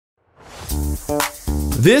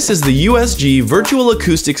This is the USG Virtual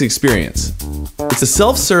Acoustics Experience. It's a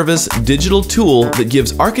self-service digital tool that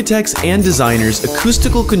gives architects and designers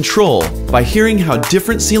acoustical control by hearing how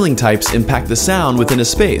different ceiling types impact the sound within a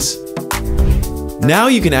space. Now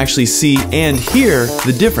you can actually see and hear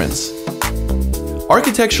the difference.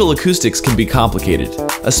 Architectural acoustics can be complicated,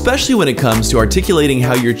 especially when it comes to articulating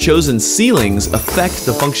how your chosen ceilings affect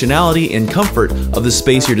the functionality and comfort of the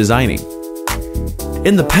space you're designing.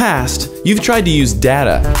 In the past, you've tried to use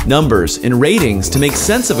data, numbers, and ratings to make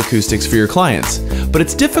sense of acoustics for your clients, but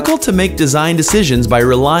it's difficult to make design decisions by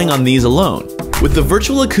relying on these alone. With the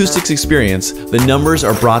Virtual Acoustics Experience, the numbers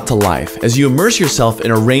are brought to life as you immerse yourself in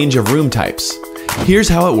a range of room types. Here's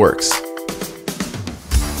how it works.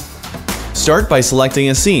 Start by selecting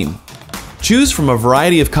a scene. Choose from a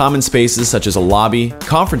variety of common spaces such as a lobby,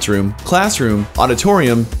 conference room, classroom,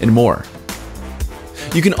 auditorium, and more.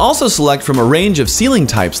 You can also select from a range of ceiling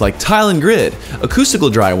types like tile and grid, acoustical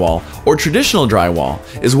drywall, or traditional drywall,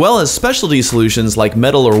 as well as specialty solutions like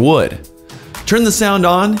metal or wood. Turn the sound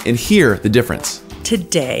on and hear the difference.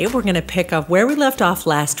 Today, we're going to pick up where we left off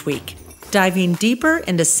last week, diving deeper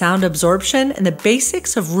into sound absorption and the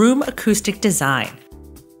basics of room acoustic design.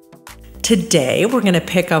 Today, we're going to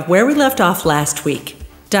pick up where we left off last week,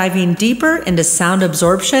 diving deeper into sound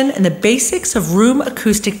absorption and the basics of room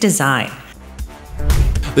acoustic design.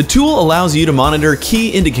 The tool allows you to monitor key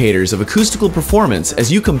indicators of acoustical performance as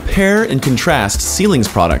you compare and contrast ceilings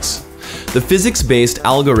products. The physics-based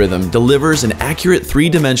algorithm delivers an accurate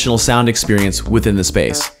three-dimensional sound experience within the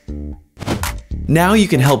space. Now you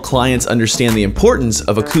can help clients understand the importance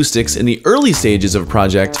of acoustics in the early stages of a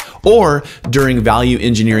project or during value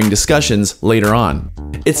engineering discussions later on.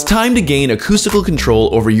 It's time to gain acoustical control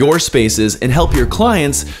over your spaces and help your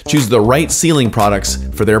clients choose the right ceiling products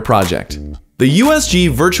for their project. The USG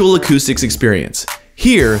Virtual Acoustics Experience.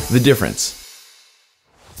 Hear the difference.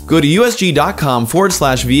 Go to usg.com/VAE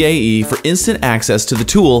for instant access to the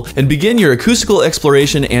tool and begin your acoustical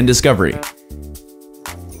exploration and discovery.